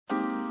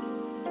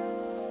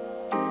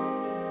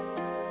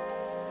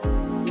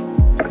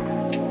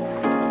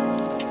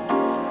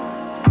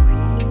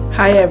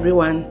Hi,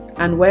 everyone,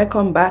 and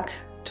welcome back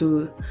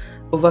to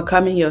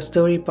Overcoming Your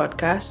Story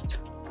podcast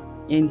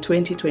in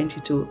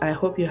 2022. I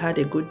hope you had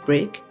a good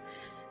break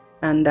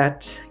and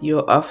that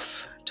you're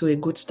off to a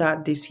good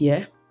start this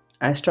year.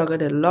 I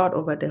struggled a lot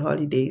over the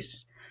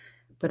holidays,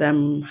 but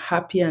I'm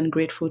happy and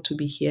grateful to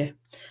be here.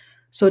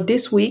 So,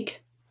 this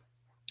week,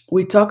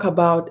 we talk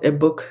about a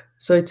book.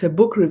 So, it's a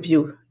book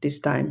review this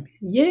time.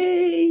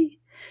 Yay!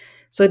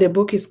 So, the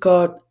book is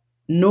called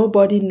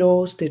Nobody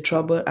Knows the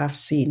Trouble I've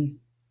Seen.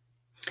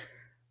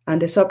 And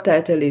the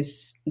subtitle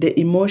is The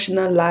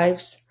Emotional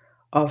Lives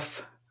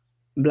of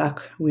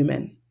Black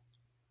Women.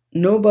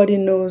 Nobody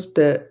Knows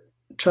the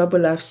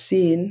Trouble I've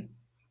Seen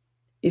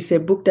is a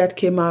book that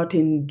came out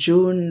in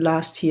June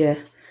last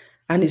year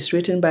and is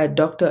written by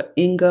Dr.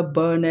 Inger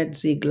Burnett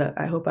Ziegler.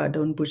 I hope I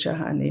don't butcher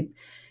her name.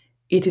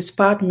 It is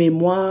part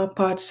memoir,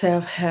 part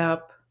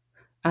self-help,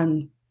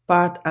 and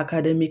part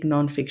academic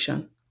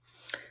nonfiction.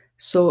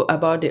 So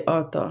about the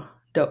author,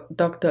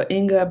 Dr.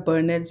 Inger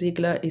Burnett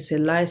Ziegler is a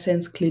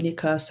licensed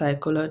clinical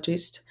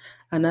psychologist,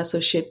 an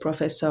associate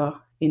professor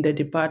in the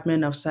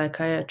Department of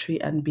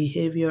Psychiatry and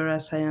Behavioral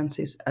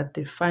Sciences at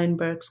the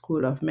Feinberg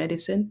School of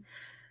Medicine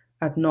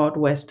at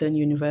Northwestern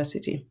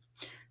University.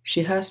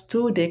 She has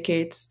 2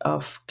 decades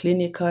of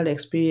clinical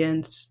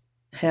experience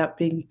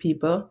helping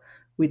people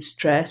with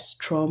stress,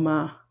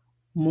 trauma,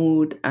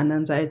 mood, and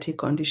anxiety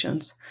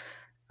conditions,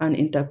 and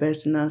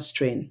interpersonal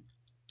strain.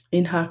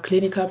 In her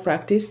clinical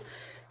practice,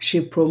 she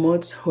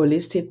promotes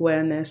holistic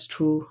wellness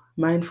through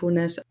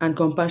mindfulness and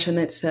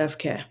compassionate self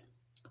care.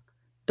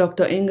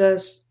 Dr.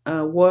 Inger's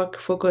work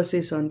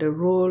focuses on the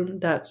role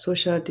that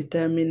social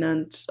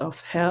determinants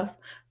of health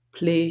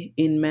play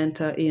in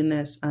mental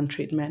illness and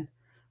treatment,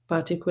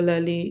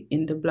 particularly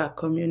in the Black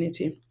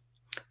community.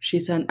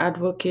 She's an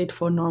advocate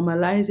for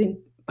normalizing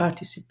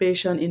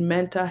participation in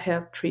mental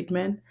health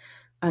treatment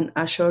and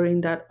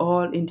assuring that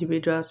all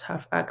individuals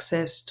have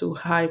access to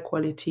high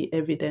quality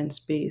evidence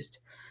based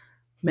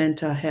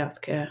mental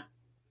health care.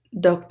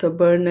 Dr.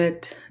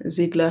 Burnett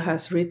Ziegler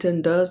has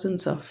written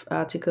dozens of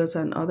articles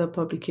and other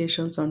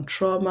publications on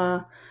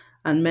trauma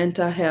and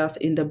mental health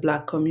in the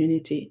Black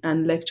community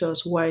and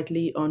lectures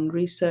widely on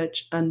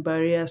research and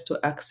barriers to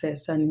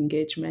access and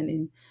engagement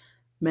in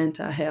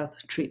mental health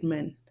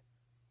treatment,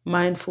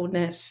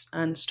 mindfulness,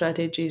 and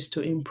strategies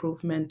to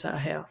improve mental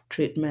health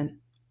treatment,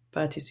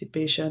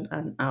 participation,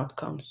 and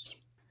outcomes.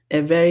 A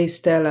very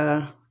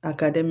stellar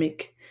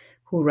academic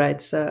who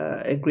writes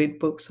a great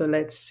book. So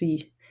let's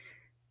see.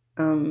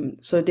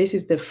 So this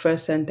is the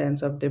first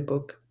sentence of the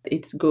book.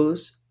 It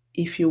goes,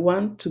 if you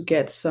want to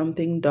get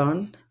something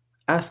done,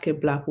 ask a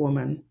Black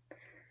woman.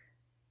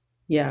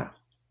 Yeah.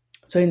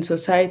 So in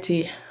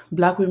society,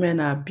 Black women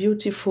are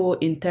beautiful,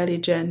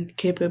 intelligent,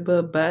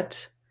 capable,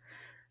 but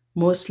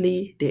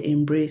mostly they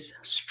embrace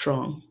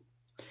strong.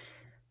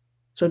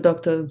 So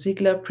Dr.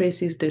 Ziegler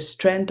praises the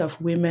strength of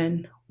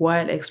women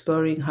while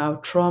exploring how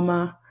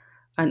trauma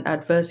and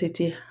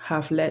adversity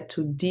have led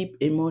to deep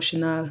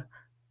emotional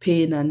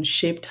pain and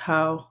shaped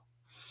how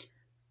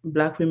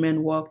Black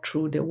women walk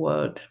through the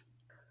world.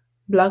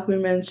 Black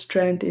women's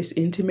strength is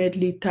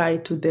intimately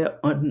tied to their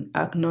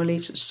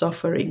unacknowledged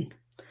suffering.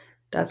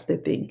 That's the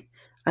thing.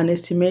 An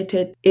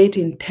estimated 8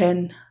 in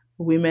 10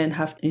 women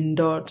have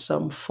endured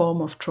some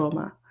form of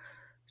trauma: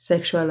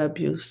 sexual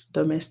abuse,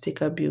 domestic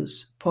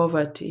abuse,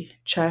 poverty,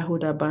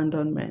 childhood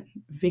abandonment,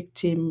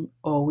 victim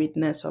or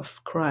witness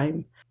of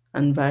crime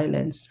and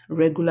violence,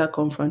 regular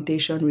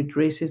confrontation with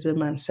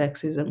racism and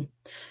sexism.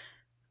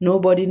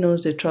 Nobody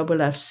Knows the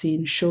Trouble I've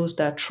Seen shows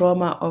that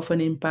trauma often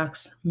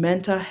impacts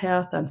mental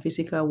health and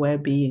physical well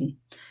being.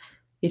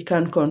 It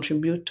can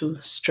contribute to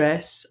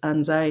stress,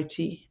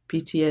 anxiety,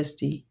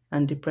 PTSD,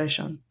 and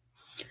depression.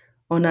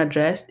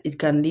 Unaddressed, it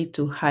can lead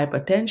to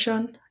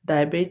hypertension,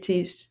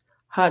 diabetes,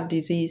 heart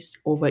disease,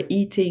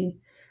 overeating,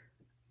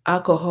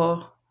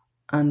 alcohol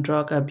and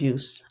drug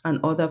abuse, and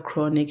other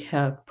chronic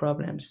health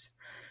problems.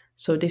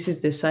 So, this is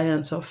the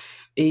science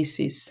of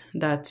ACEs,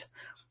 that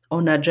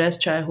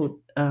unaddressed childhood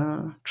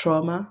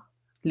trauma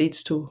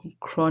leads to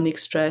chronic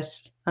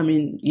stress.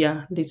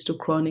 Leads to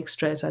chronic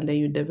stress, and then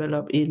you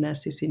develop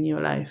illnesses in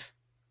your life.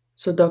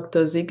 So,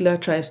 Dr. Ziegler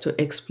tries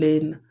to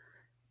explain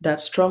that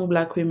strong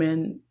Black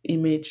women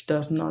image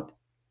does not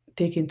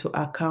take into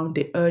account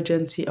the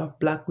urgency of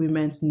Black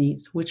women's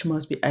needs, which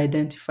must be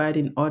identified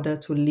in order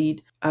to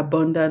lead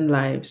abundant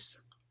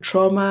lives.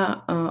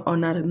 Trauma,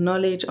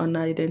 unacknowledged,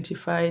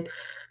 unidentified,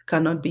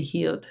 cannot be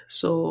healed.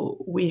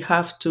 So we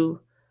have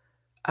to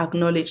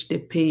acknowledge the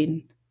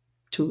pain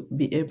to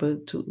be able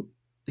to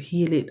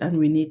heal it. And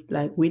we need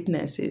like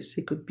witnesses.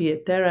 It could be a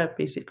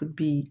therapist, it could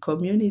be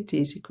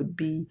communities, it could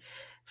be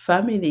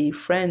family,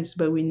 friends,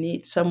 but we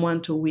need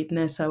someone to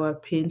witness our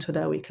pain so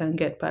that we can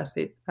get past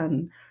it.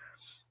 And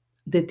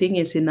the thing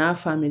is, in our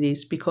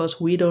families,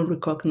 because we don't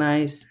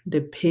recognize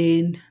the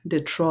pain, the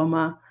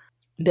trauma,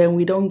 then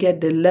we don't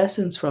get the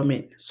lessons from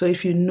it. So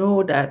if you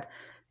know that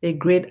a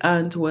great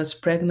aunt was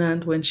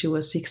pregnant when she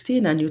was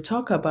 16 and you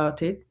talk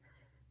about it,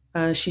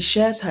 she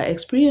shares her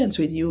experience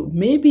with you,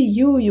 maybe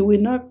you will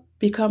not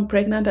become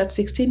pregnant at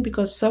 16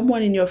 because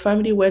someone in your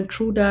family went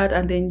through that,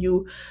 and then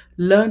you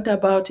learned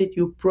about it,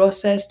 you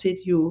processed it,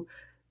 you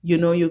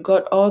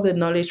got all the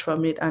knowledge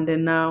from it, and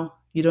then now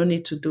you don't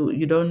need to do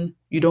you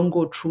don't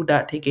go through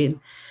that again.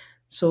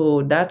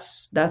 So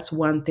that's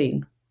one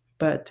thing.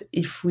 But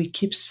if we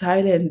keep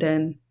silent,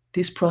 then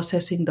this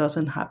processing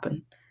doesn't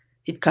happen.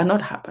 It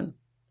cannot happen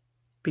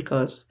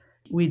because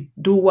we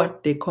do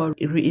what they call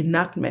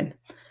reenactment.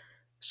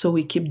 So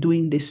we keep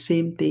doing the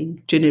same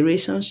thing.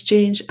 Generations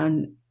change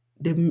and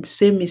the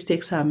same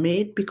mistakes are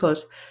made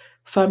because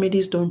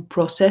families don't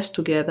process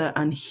together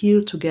and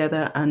heal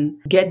together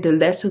and get the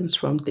lessons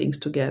from things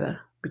together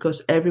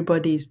because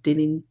everybody is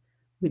dealing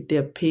with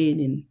their pain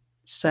in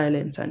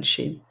silence and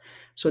shame.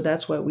 So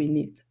that's what we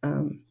need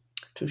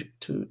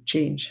to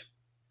change.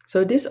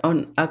 So this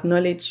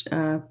unacknowledged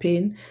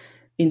pain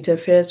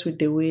interferes with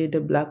the way the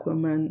Black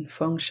woman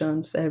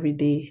functions every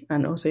day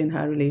and also in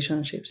her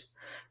relationships.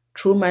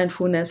 Through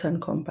mindfulness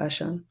and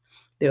compassion,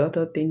 the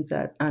other things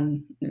that,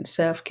 and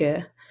self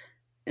care,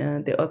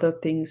 the other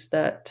things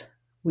that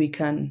we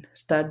can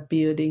start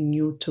building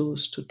new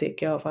tools to take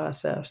care of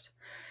ourselves.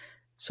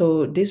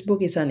 So, this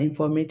book is an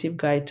informative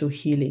guide to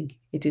healing.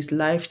 It is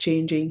life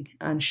changing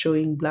and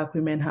showing Black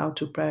women how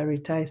to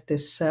prioritize the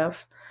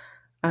self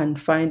and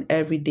find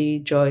everyday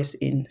joys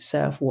in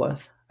self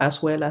worth,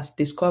 as well as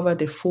discover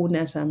the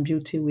fullness and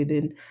beauty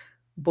within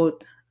both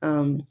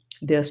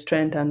their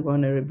strength and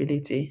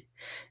vulnerability.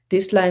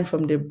 This line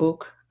from the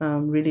book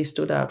really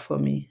stood out for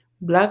me.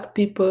 Black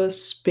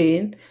people's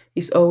pain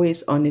is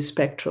always on a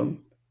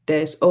spectrum.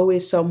 There's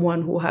always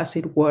someone who has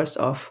it worse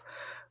off.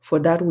 For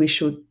that, we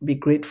should be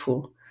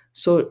grateful.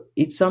 So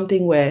it's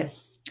something where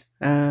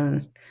uh,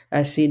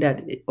 I see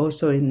that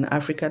also in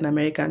African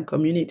American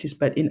communities,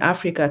 but in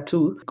Africa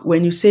too.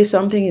 When you say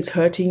something is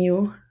hurting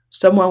you,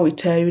 someone will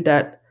tell you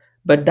that,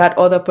 but that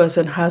other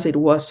person has it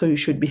worse, so you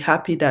should be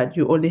happy that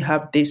you only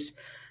have this.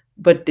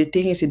 But the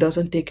thing is, it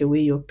doesn't take away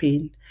your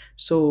pain.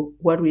 So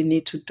what we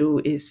need to do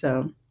is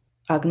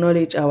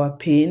acknowledge our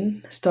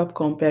pain, stop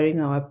comparing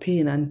our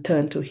pain, and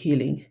turn to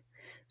healing.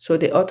 So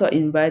the author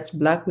invites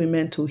Black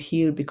women to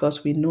heal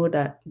because we know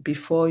that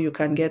before you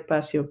can get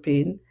past your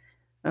pain,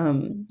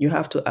 you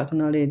have to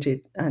acknowledge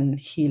it and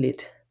heal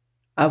it.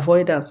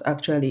 Avoidance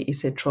actually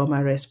is a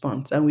trauma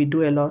response, and we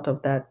do a lot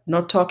of that.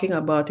 Not talking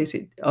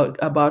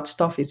about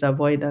stuff is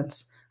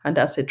avoidance, and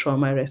that's a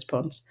trauma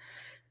response.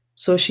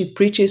 So she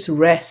preaches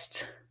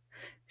rest.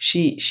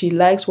 She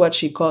likes what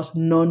she calls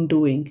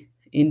non-doing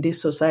in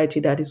this society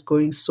that is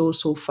going so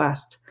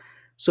fast.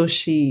 So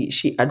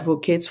she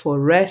advocates for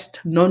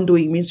rest.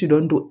 Non-doing means you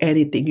don't do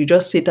anything. You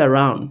just sit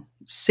around.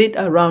 Sit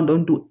around,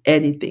 don't do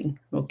anything.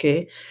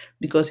 Okay?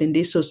 Because in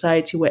this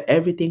society where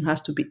everything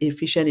has to be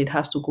efficient, it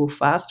has to go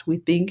fast, we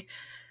think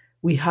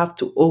we have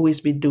to always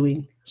be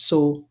doing.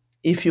 So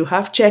if you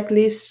have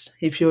checklists,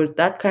 if you're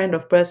that kind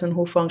of person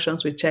who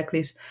functions with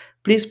checklists,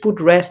 please put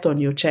rest on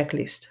your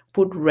checklist.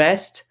 Put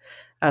rest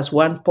as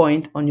one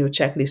point on your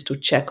checklist to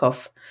check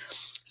off.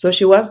 So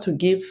she wants to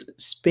give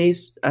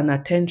space and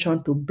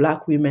attention to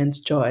Black women's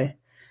joy.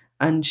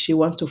 And she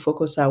wants to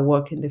focus her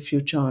work in the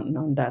future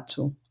on that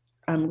too.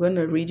 I'm going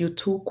to read you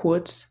two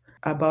quotes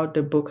about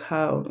the book,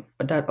 how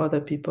that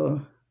other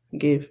people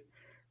gave.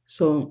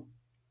 So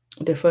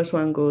the first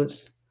one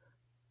goes,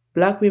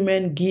 Black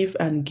women give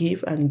and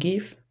give and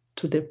give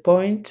to the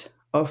point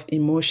of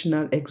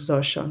emotional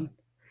exhaustion.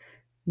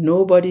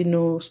 Nobody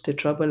knows the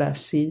trouble I've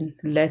seen.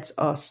 Let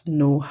us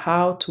know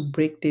how to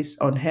break this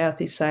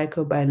unhealthy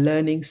cycle by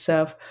learning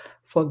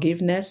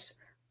self-forgiveness,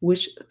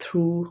 which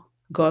through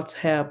God's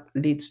help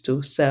leads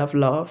to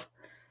self-love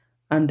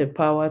and the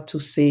power to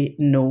say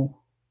no.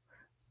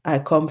 I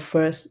come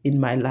first in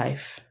my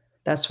life.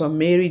 That's from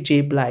Mary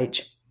J.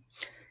 Blige.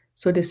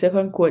 So the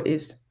second quote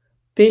is,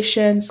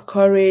 patience,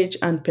 courage,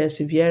 and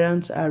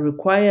perseverance are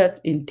required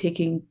in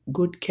taking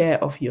good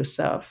care of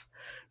yourself.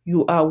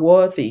 You are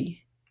worthy.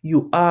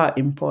 You are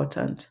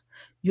important.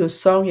 Your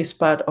song is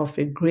part of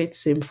a great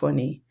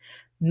symphony.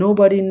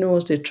 Nobody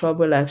knows the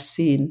trouble I've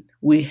seen.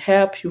 We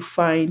help you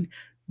find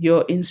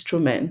your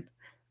instrument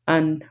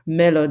and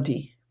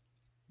melody.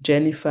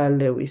 Jennifer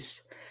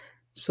Lewis.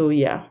 So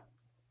yeah,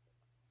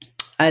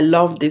 I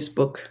love this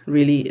book,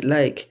 really.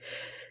 Like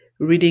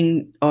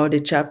reading all the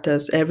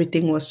chapters,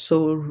 everything was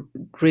so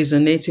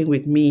resonating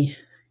with me,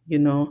 you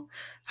know,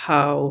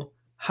 how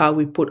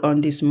we put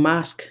on this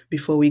mask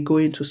before we go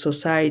into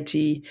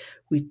society.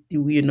 We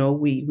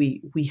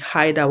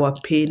hide our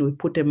pain, we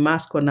put a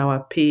mask on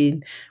our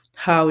pain.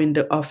 How in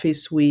the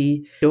office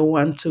we don't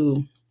want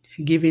to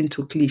give in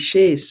to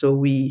cliches, so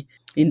we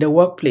in the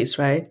workplace,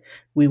 right?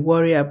 We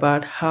worry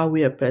about how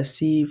we are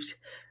perceived.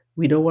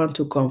 We don't want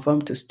to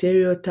conform to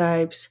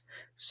stereotypes.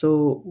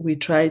 So we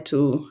try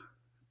to,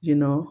 you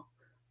know,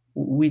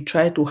 we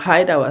try to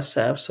hide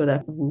ourselves so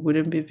that we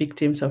wouldn't be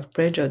victims of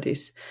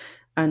prejudice.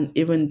 And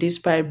even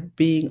despite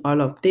being all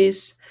of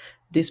this,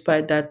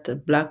 despite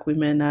that Black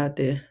women are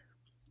the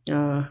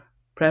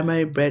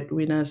primary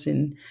breadwinners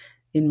in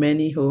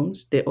many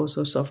homes, they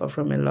also suffer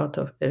from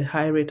a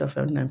high rate of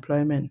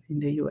unemployment in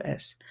the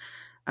US.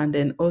 And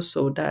then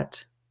also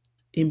that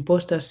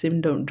imposter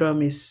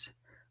syndrome is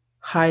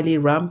highly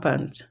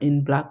rampant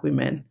in Black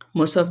women.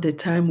 Most of the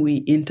time,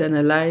 we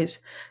internalize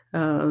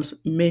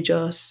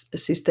major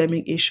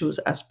systemic issues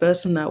as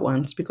personal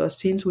ones because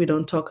since we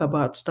don't talk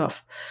about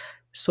stuff,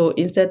 so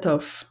instead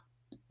of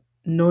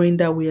knowing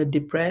that we are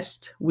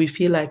depressed, we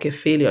feel like a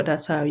failure.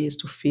 That's how I used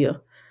to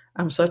feel.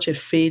 I'm such a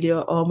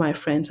failure. All my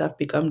friends have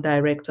become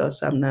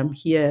directors, and I'm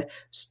here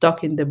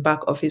stuck in the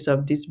back office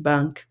of this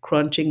bank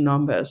crunching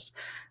numbers.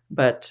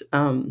 But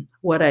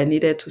what I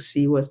needed to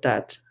see was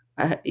that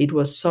it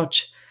was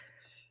such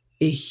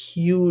a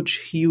huge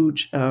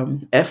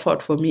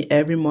effort for me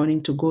every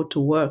morning to go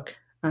to work,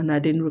 and I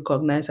didn't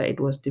recognize that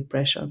it was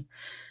depression.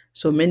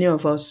 So many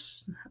of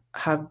us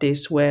have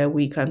this where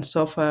we can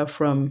suffer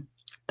from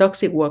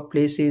toxic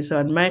workplaces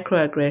and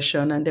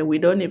microaggression, and then we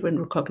don't even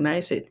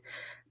recognize it.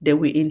 Then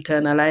we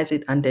internalize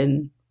it, and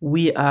then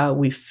we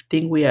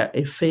think we are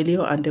a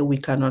failure, and then we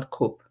cannot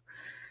cope.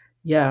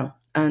 Yeah,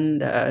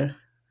 and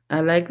I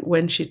like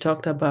when she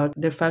talked about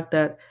the fact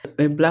that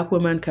a Black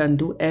woman can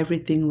do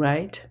everything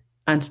right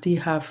and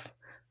still have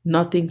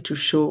nothing to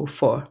show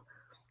for,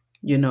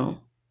 you know,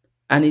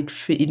 and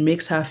it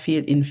makes her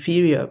feel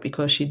inferior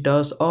because she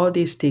does all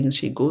these things.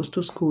 She goes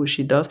to school,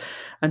 she does,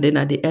 and then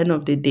at the end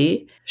of the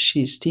day,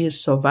 she's still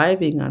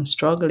surviving and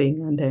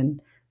struggling, and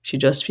then she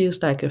just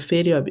feels like a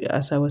failure.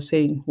 As I was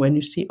saying, when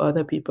you see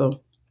other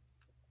people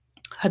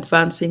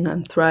advancing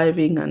and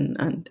thriving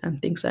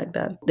and things like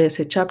that. There's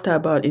a chapter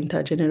about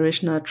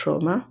intergenerational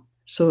trauma.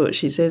 So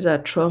she says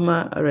that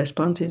trauma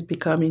response is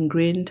becoming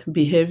ingrained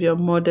behavior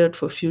modeled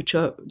for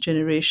future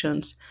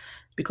generations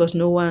because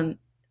no one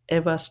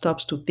ever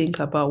stops to think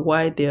about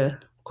why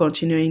they're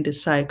continuing the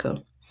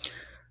cycle.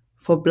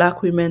 For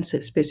Black women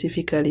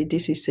specifically,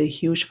 this is a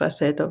huge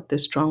facet of the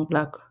strong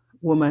Black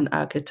woman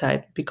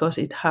archetype because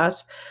it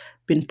has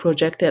been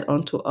projected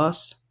onto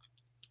us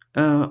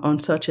on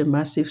such a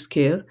massive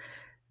scale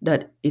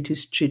that it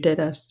is treated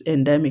as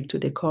endemic to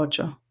the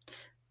culture.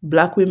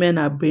 Black women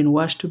are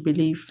brainwashed to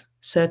believe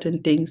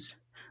certain things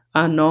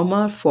are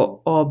normal for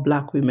all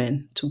Black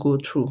women to go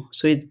through.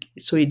 So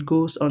it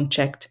goes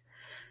unchecked.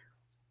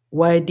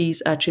 Why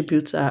these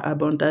attributes are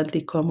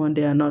abundantly common,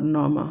 they are not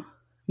normal.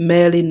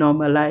 Merely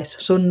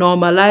normalized. So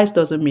normalized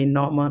doesn't mean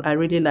normal. I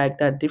really like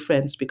that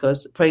difference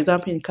because, for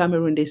example, in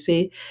Cameroon, they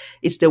say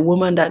it's the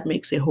woman that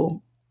makes a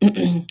home.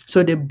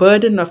 So the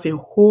burden of a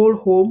whole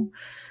home,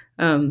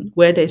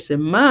 where there's a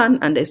man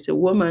and there's a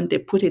woman, they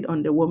put it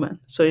on the woman.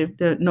 So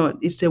no,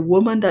 it's a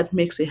woman that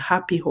makes a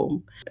happy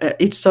home.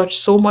 It's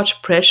so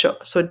much pressure.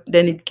 So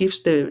then it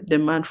gives the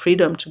man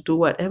freedom to do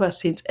whatever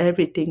since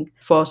everything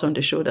falls on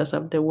the shoulders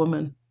of the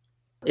woman.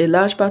 A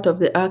large part of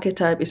the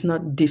archetype is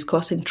not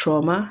discussing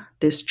trauma,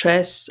 the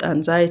stress,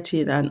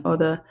 anxiety, and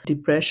other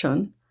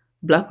depression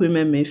Black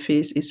women may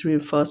face is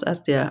reinforced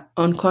as they are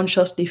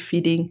unconsciously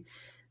feeding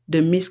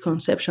the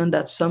misconception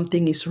that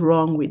something is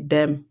wrong with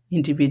them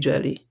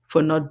individually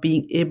for not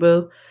being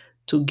able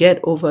to get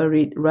over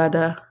it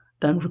rather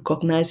than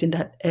recognizing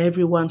that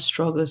everyone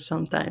struggles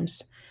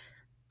sometimes.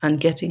 And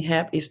getting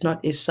help is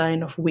not a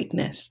sign of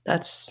weakness.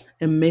 That's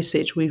a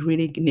message we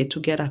really need to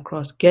get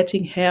across.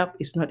 Getting help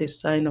is not a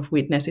sign of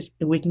weakness.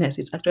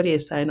 It's actually a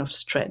sign of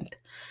strength.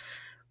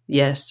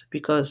 Yes,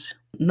 because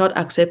not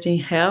accepting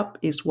help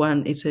is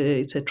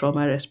it's a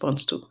trauma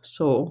response too.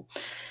 So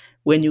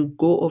when you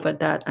go over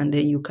that and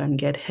then you can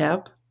get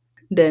help,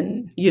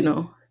 then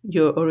you're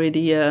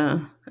already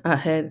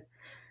ahead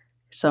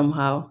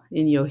somehow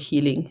in your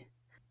healing.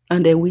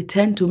 And then we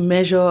tend to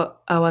measure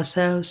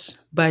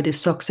ourselves by the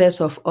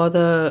success of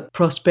other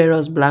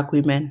prosperous Black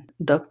women.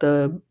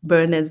 Dr.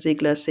 Bernard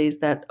Ziegler says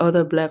that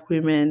other Black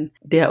women,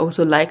 they are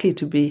also likely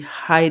to be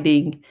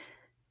hiding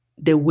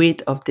the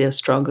weight of their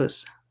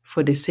struggles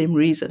for the same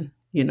reason.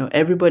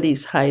 Everybody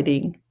is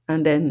hiding.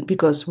 And then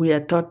because we are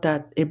taught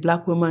that a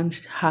Black woman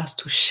has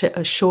to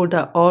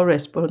shoulder all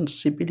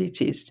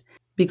responsibilities,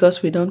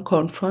 because we don't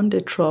confront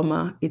the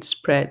trauma, it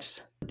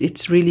spreads.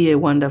 It's really a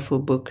wonderful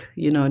book.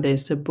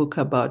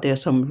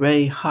 There's some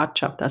very hard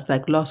chapters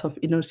like Loss of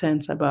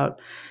Innocence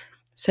about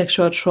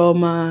sexual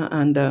trauma.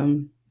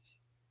 And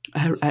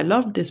I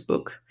love this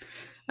book.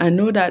 I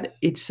know that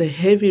it's a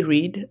heavy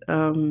read.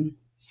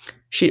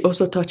 She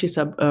also touches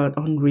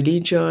on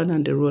religion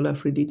and the role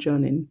of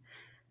religion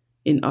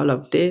in all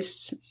of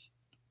this.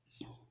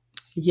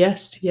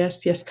 Yes,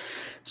 yes, yes.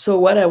 So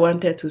what I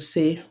wanted to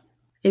say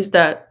is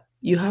that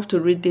you have to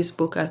read this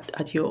book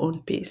at your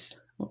own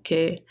pace.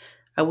 Okay.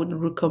 I would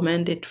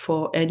recommend it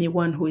for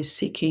anyone who is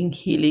seeking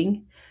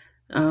healing,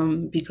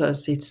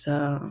 because it's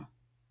such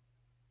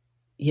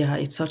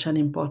an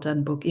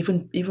important book.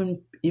 Even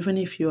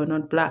if you are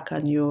not Black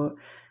and you're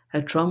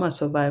a trauma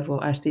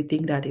survivor, I still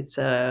think that it's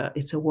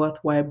a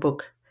worthwhile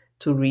book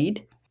to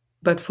read.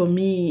 But for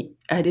me,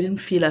 I didn't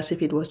feel as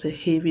if it was a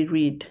heavy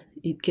read.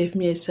 It gave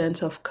me a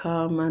sense of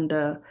calm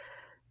and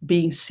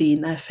being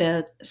seen. I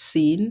felt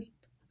seen.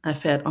 I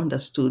felt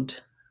understood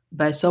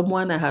by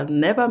someone I had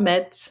never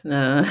met,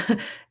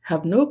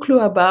 have no clue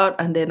about,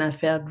 and then I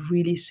felt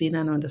really seen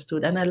and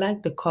understood. And I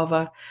liked the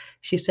cover.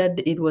 She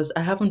said it was, I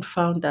haven't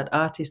found that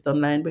artist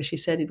online, but she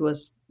said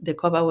the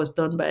cover was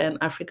done by an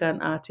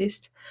African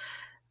artist.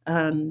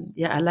 And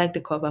yeah, I like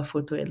the cover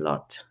photo a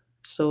lot.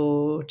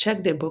 So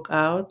check the book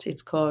out.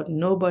 It's called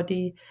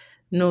Nobody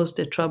Knows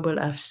the Trouble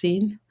I've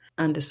Seen.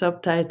 And the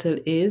subtitle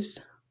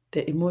is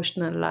The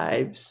Emotional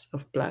Lives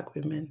of Black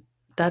Women.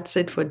 That's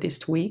it for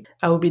this week.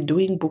 I will be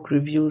doing book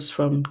reviews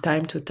from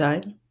time to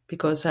time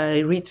because I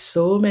read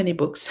so many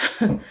books.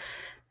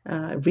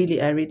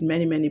 Really, I read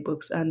many, many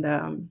books. And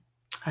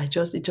it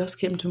just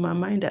came to my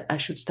mind that I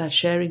should start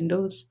sharing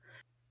those.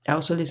 I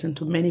also listen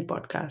to many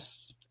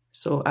podcasts.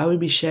 So I will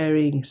be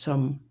sharing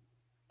some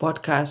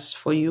podcasts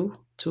for you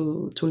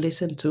to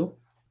listen to.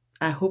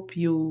 I hope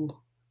you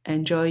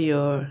enjoy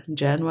your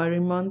January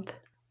month.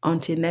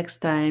 Until next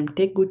time,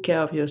 take good care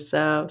of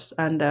yourselves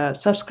and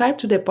subscribe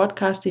to the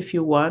podcast if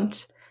you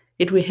want.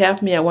 It will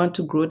help me. I want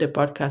to grow the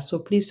podcast. So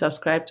please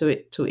subscribe to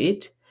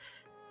it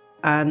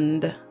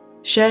and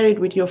share it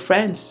with your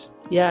friends.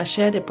 Yeah,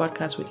 share the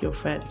podcast with your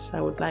friends.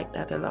 I would like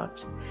that a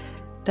lot.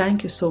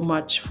 Thank you so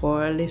much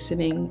for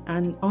listening.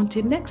 And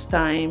until next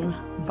time,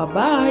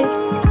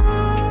 bye-bye.